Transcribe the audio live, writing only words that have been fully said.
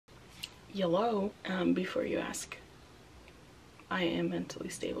Yellow. Before you ask, I am mentally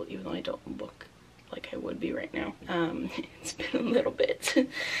stable, even though I don't look like I would be right now. It's been a little bit,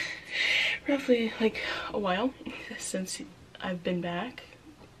 roughly like a while since I've been back.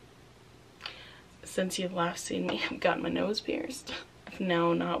 Since you've last seen me, I've gotten my nose pierced. I'm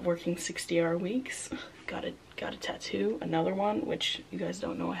now not working 60-hour weeks. Got a tattoo, another one, which you guys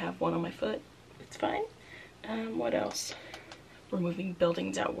don't know I have one on my foot. It's fine. What else? We're moving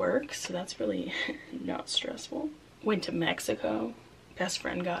buildings at work, so that's really not stressful. Went to Mexico. Best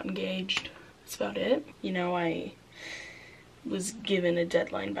friend got engaged. That's about it. You know, I was given a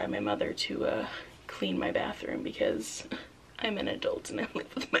deadline by my mother to clean my bathroom because I'm an adult and I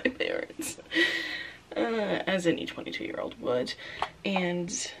live with my parents. As any 22-year-old would.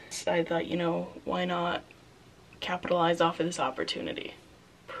 And I thought, you know, why not capitalize off of this opportunity?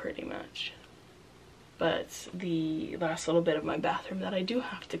 Pretty much. But the last little bit of my bathroom that I do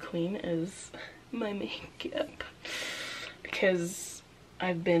have to clean is my makeup. Because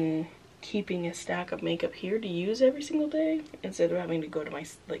I've been keeping a stack of makeup here to use every single day instead of having to go to my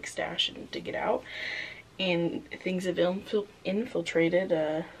like stash and dig it out. And things have infiltrated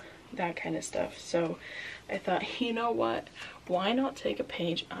that kind of stuff. So I thought, you know what? Why not take a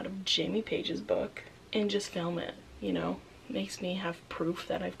page out of Jamie Page's book and just film it, you know? Makes me have proof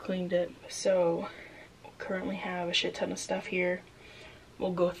that I've cleaned it. So currently have a shit ton of stuff here.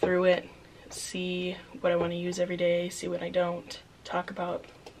 We'll go through it, see what I want to use every day, see what I don't, talk about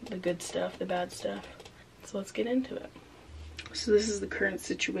the good stuff, the bad stuff. So let's get into it. So this is the current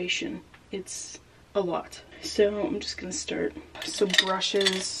situation. It's a lot. So I'm just gonna start. So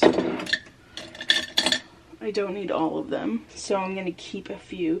brushes, I don't need all of them, so I'm gonna keep a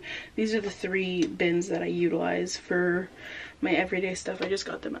few. These are the 3 bins that I utilize for my everyday stuff. I just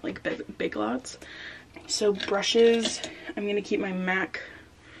got them at like Big Lots. So brushes, I'm gonna keep my MAC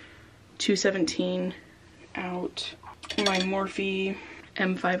 217 out, my Morphe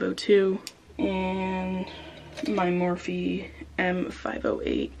M502, and my Morphe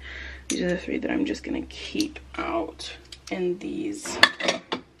M508. These are the 3 that I'm just gonna keep out, and these,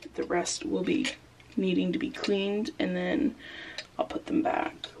 the rest will be needing to be cleaned, and then I'll put them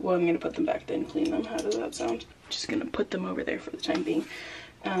back. Well, I'm gonna put them back then clean them. How does that sound? Just gonna put them over there for the time being.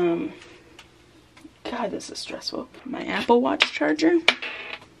 God, this is stressful. My Apple Watch charger.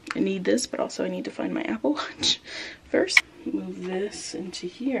 I need this, but also I need to find my Apple Watch first. Move this into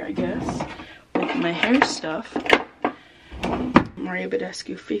here, I guess, with my hair stuff. Mario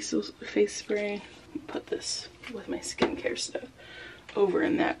Badescu face spray. Put this with my skincare stuff over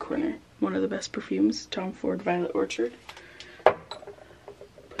in that corner. One of the best perfumes, Tom Ford Violet Orchard.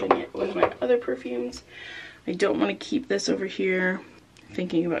 Putting it with my other perfumes. I don't want to keep this over here.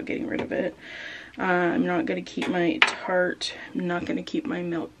 Thinking about getting rid of it. I'm not going to keep my Tarte. I'm not going to keep my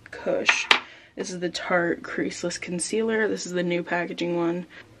Milk Kush. This is the Tarte Creaseless Concealer. This is the new packaging one.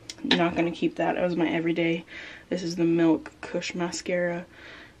 I'm not going to keep that as my everyday. This is the Milk Kush Mascara.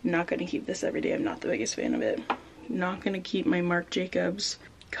 I'm not going to keep this every day. I'm not the biggest fan of it. I'm not going to keep my Marc Jacobs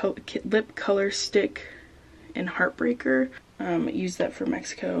Lip Color Stick and Heartbreaker. I use that for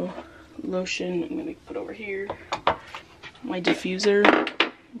Mexico. Lotion, I'm going to put over here. My diffuser.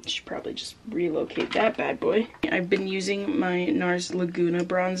 Should probably just relocate that bad boy. I've been using my NARS Laguna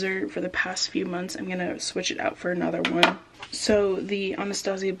bronzer for the past few months. I'm gonna switch it out for another one. So the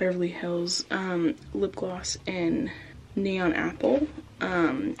Anastasia Beverly Hills lip gloss in Neon Apple.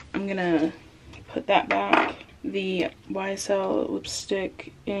 I'm gonna put that back. The YSL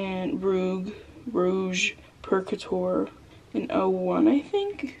lipstick in Rouge Percator in 01, I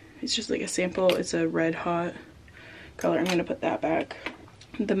think. It's just like a sample. It's a red hot color. I'm gonna put that back.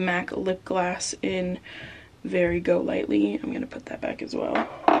 The MAC lip gloss in Very Go Lightly. I'm gonna put that back as well.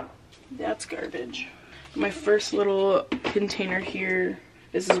 That's garbage. My first little container here.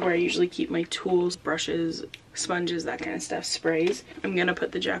 This is where I usually keep my tools, brushes, sponges, that kind of stuff, sprays. I'm gonna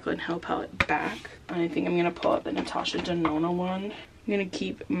put the Jaclyn Hill palette back. I think I'm gonna pull out the Natasha Denona one. I'm gonna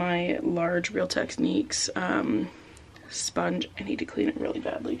keep my large Real Techniques sponge. I need to clean it really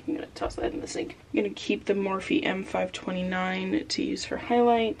badly. I'm gonna toss that in the sink. I'm gonna keep the Morphe M529 to use for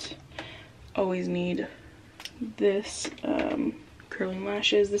highlight. Always need this curling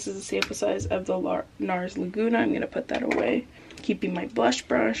lashes. This is a sample size of the NARS Laguna. I'm gonna put that away. Keeping my blush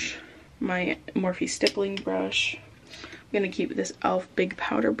brush, my Morphe stippling brush. I'm gonna keep this e.l.f. big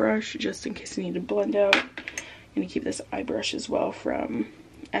powder brush just in case I need to blend out. I'm gonna keep this eye brush as well from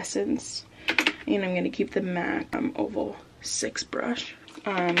Essence. And I'm going to keep the MAC Oval 6 brush.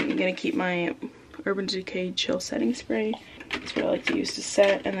 I'm going to keep my Urban Decay Chill Setting Spray. That's what I like to use to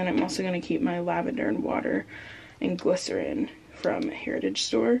set. And then I'm also going to keep my Lavender and Water and Glycerin from Heritage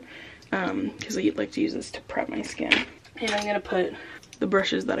Store. because I like to use this to prep my skin. And I'm gonna put the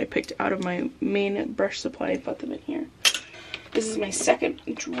brushes that I picked out of my main brush supply and put them in here. This is my second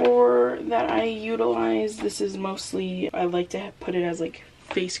drawer that I utilize. This is mostly, I like to put it as like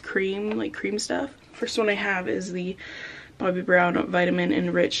face cream, like cream stuff. First one I have is the Bobbi Brown Vitamin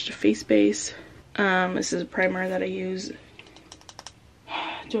Enriched Face Base. This is a primer that I use.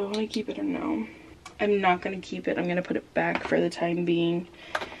 Do I want to keep it or no? I'm not going to keep it. I'm going to put it back for the time being.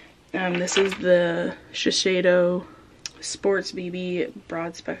 This is the Shiseido Sports BB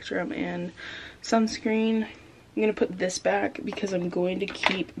Broad Spectrum and Sunscreen. I'm going to put this back because I'm going to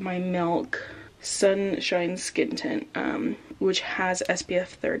keep my Milk Sunshine Skin Tint, which has SPF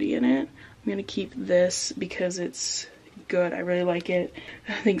 30 in it. I'm going to keep this because it's good. I really like it.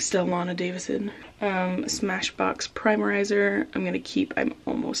 I think still Lana Davison. Smashbox Primerizer. I'm going to keep, I'm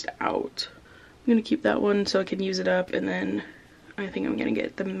almost out. I'm going to keep that one so I can use it up, and then I think I'm going to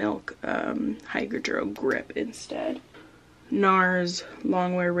get the Milk Hydro Grip instead. NARS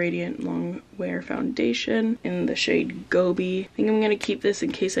Longwear Radiant Longwear Foundation in the shade Gobi. I think I'm going to keep this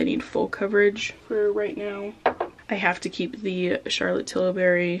in case I need full coverage for right now. I have to keep the Charlotte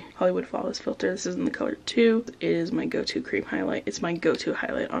Tilbury Hollywood Flawless Filter. This is in the color 2. It is my go-to cream highlight. It's my go-to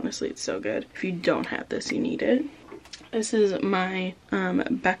highlight, honestly. It's so good. If you don't have this, you need it. This is my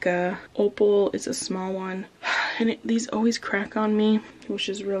Becca Opal. It's a small one. And these always crack on me, which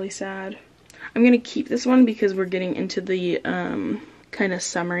is really sad. I'm going to keep this one because we're getting into the kind of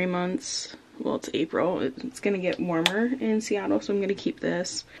summery months. Well, it's April. It's going to get warmer in Seattle, so I'm going to keep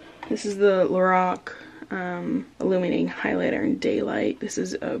this. This is the Lorac Illuminating Highlighter in Daylight. This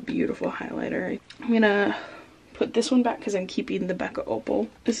is a beautiful highlighter. I'm going to put this one back because I'm keeping the Becca Opal.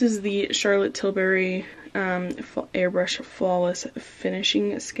 This is the Charlotte Tilbury Airbrush Flawless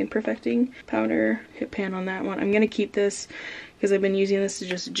Finishing Skin Perfecting Powder. Hit pan on that one. I'm going to keep this because I've been using this to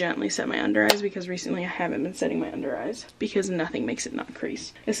just gently set my under eyes because recently I haven't been setting my under eyes because nothing makes it not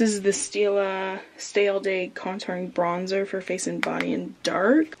crease. This is the Stila Stay All Day Contouring Bronzer for face and body in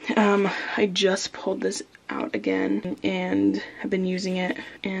dark. I just pulled this out again and have been using it,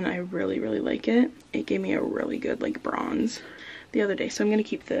 and I really like it. It gave me a really good like bronze the other day, so I'm going to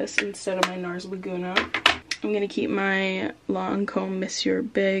keep this instead of my NARS Laguna. I'm going to keep my Lancome Monsieur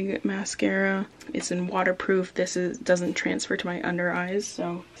Big mascara. It's in waterproof. This doesn't transfer to my under eyes.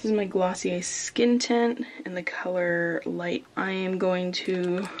 So this is my Glossier Skin Tint in the color Light. I am going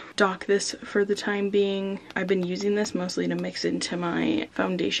to dock this for the time being. I've been using this mostly to mix into my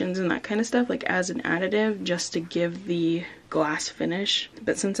foundations and that kind of stuff, like as an additive, just to give the glass finish.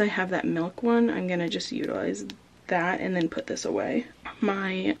 But since I have that Milk one, I'm going to just utilize that and then put this away.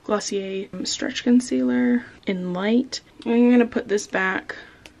 My Glossier Stretch Concealer in Light. I'm going to put this back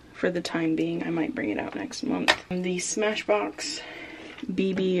for the time being. I might bring it out next month. The Smashbox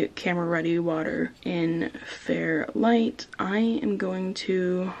BB Camera Ready Water in Fair Light. I am going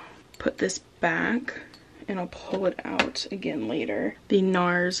to put this back and I'll pull it out again later. The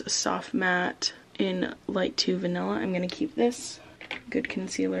NARS Soft Matte in Light 2 Vanilla. I'm going to keep this. Good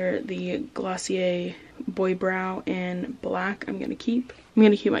concealer. The Glossier Boy Brow in Black I'm going to keep. I'm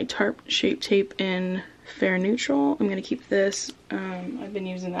going to keep my Tarte Shape Tape in Fair Neutral. I'm going to keep this. I've been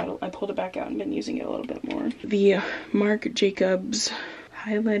using that. I pulled it back out and been using it a little bit more. The Marc Jacobs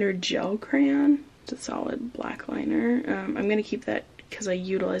Highlighter Gel Crayon. It's a solid black liner. I'm going to keep that because I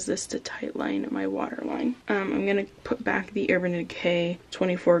utilize this to tightline my waterline. I'm going to put back the Urban Decay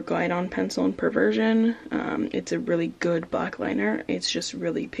 24 Glide On Pencil in Perversion. It's a really good black liner. It's just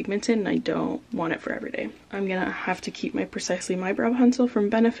really pigmented and I don't want it for every day. I'm going to have to keep my Precisely My Brow Pencil from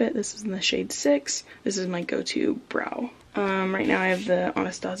Benefit. This is in the shade 6. This is my go-to brow. Right now I have the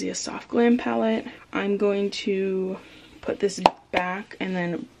Anastasia Soft Glam palette. I'm going to put this back and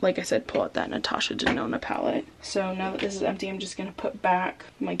then, like I said, pull out that Natasha Denona palette. So now that this is empty, I'm just going to put back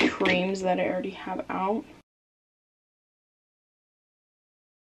my creams that I already have out.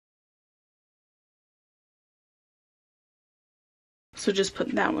 So just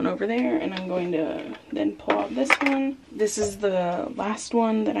put that one over there, and I'm going to then pull out this one. This is the last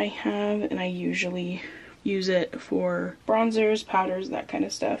one that I have, and I usually use it for bronzers, powders, that kind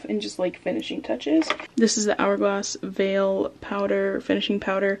of stuff, and just like finishing touches. This is the Hourglass Veil Powder, finishing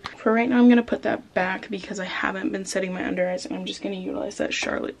powder. For right now, I'm going to put that back because I haven't been setting my under eyes, and I'm just going to utilize that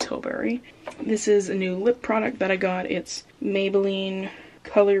Charlotte Tilbury. This is a new lip product that I got. It's Maybelline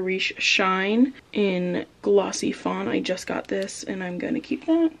Color Riche Shine in Glossy Fawn. I just got this, and I'm going to keep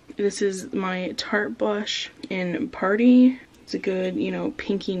that. This is my Tarte blush in Party. It's a good, you know,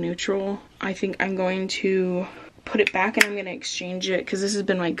 pinky neutral. I think I'm going to put it back and I'm going to exchange it because this has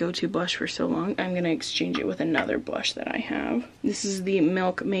been my go-to blush for so long. I'm going to exchange it with another blush that I have. This is the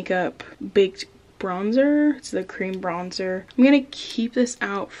Milk Makeup Baked Bronzer. It's the cream bronzer. I'm going to keep this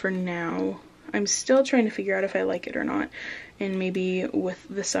out for now. I'm still trying to figure out if I like it or not. And maybe with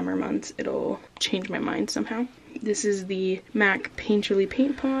the summer months, it'll change my mind somehow. This is the MAC Painterly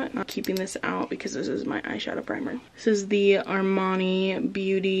Paint Pot. I'm keeping this out because this is my eyeshadow primer. This is the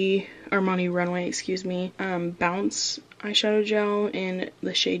Armani Runway, excuse me, Bounce eyeshadow gel in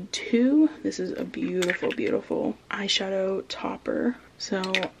the shade 2. This is a beautiful, beautiful eyeshadow topper. So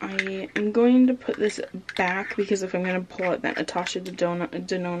I am going to put this back because if I'm going to pull out that Natasha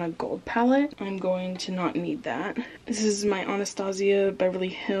Denona Gold palette, I'm going to not need that. This is my Anastasia Beverly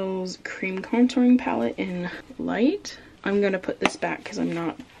Hills Cream Contouring Palette in Light. I'm going to put this back because I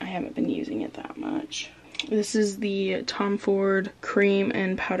haven't been using it that much. This is the Tom Ford Cream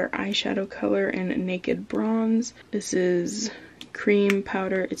and Powder Eyeshadow Color in Naked Bronze. This is cream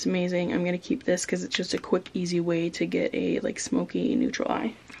powder. It's amazing. I'm gonna keep this because it's just a quick, easy way to get a like smoky neutral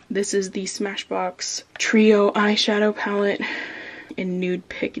eye. This is the Smashbox Trio eyeshadow palette in Nude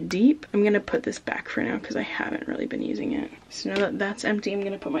Pick Deep. I'm gonna put this back for now because I haven't really been using it. So now that that's empty, I'm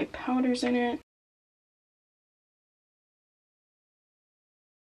gonna put my powders in it.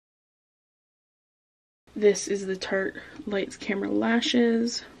 This is the Tarte Lights Camera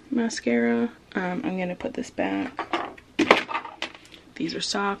Lashes mascara. I'm gonna put this back. These are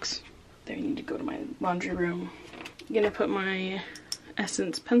socks. They need to go to my laundry room. I'm gonna put my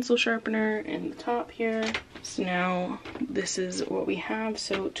Essence pencil sharpener in the top here. So now this is what we have.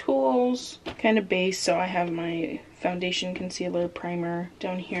 So tools, kind of base. So I have my foundation, concealer, primer.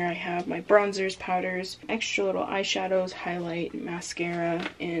 Down here I have my bronzers, powders, extra little eyeshadows, highlight, mascara,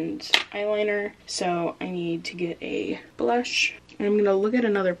 and eyeliner. So I need to get a blush. And I'm gonna look at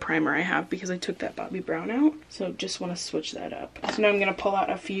another primer I have because I took that Bobbi Brown out. So just wanna switch that up. So now I'm gonna pull out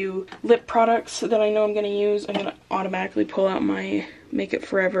a few lip products that I know I'm gonna use. I'm gonna automatically pull out my Make It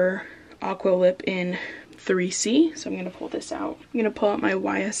Forever Aqua Lip in 3C. So I'm gonna pull this out. I'm gonna pull out my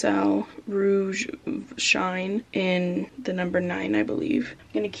YSL Rouge Shine in the number 9, I believe.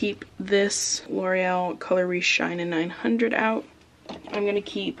 I'm gonna keep this L'Oreal Color Reshine in 900 out. I'm gonna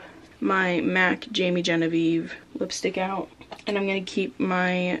keep my MAC Jamie Genevieve lipstick out. And I'm going to keep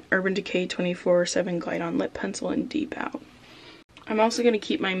my Urban Decay 24/7 Glide On Lip Pencil in Deep out. I'm also going to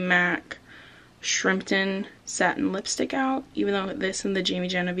keep my MAC Shrimpton Satin Lipstick out. Even though this and the Jamie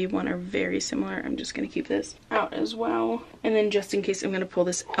Genevieve one are very similar, I'm just going to keep this out as well. And then just in case, I'm going to pull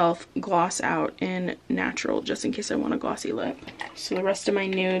this e.l.f. gloss out in Natural, just in case I want a glossy lip. So the rest of my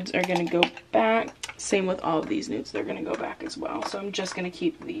nudes are going to go back. Same with all of these nudes, they're going to go back as well. So I'm just going to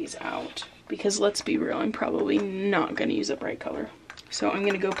keep these out. Because let's be real, I'm probably not going to use a bright color. So I'm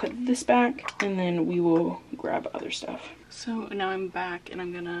going to go put this back and then we will grab other stuff. So now I'm back and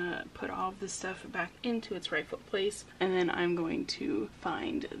I'm going to put all of this stuff back into its rightful place. And then I'm going to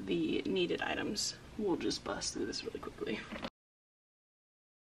find the needed items. We'll just bust through this really quickly.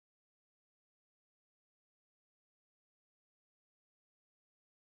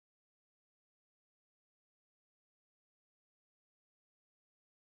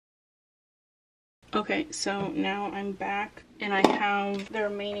 Okay, so now I'm back and I have the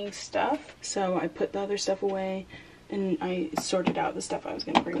remaining stuff. So I put the other stuff away and I sorted out the stuff I was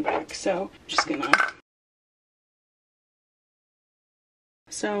gonna bring back. So I'm just gonna...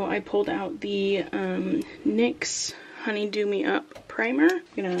 So I pulled out the NYX Honey Do Me Up primer. I'm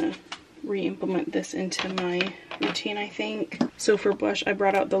gonna re-implement this into my routine, I think. So for blush, I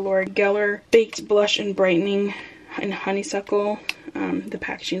brought out the Laura Geller Baked Blush and Brightening in Honeysuckle. The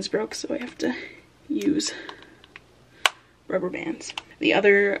packaging's broke, so I have to use rubber bands. The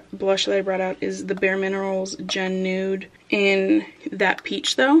other blush that I brought out is the Bare Minerals Gen Nude in that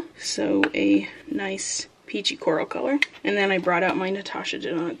peach though, so a nice peachy coral color. And then I brought out my Natasha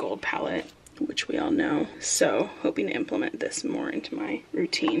Denona Gold palette, which we all know, so hoping to implement this more into my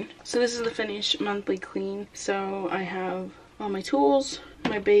routine. So this is the finished monthly clean. So I have all my tools,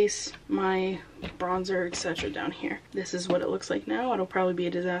 my base, my bronzer, etc. down here. This is what it looks like now. It'll probably be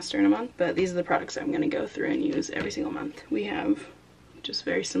a disaster in a month, but these are the products I'm going to go through and use every single month. We have just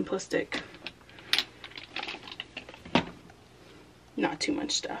very simplistic, not too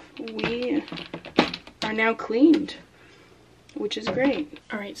much stuff. We are now cleaned, which is great.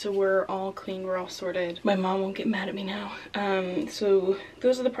 Alright, so we're all clean, we're all sorted. My mom won't get mad at me now. So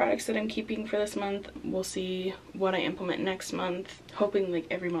those are the products that I'm keeping for this month. We'll see what I implement next month. Hoping like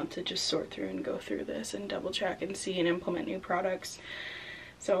every month to just sort through and go through this and double check and see and implement new products.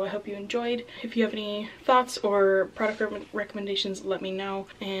 So I hope you enjoyed. If you have any thoughts or product recommendations, let me know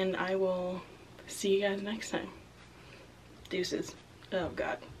and I will see you guys next time. Deuces. Oh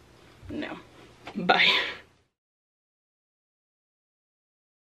God. No. Bye.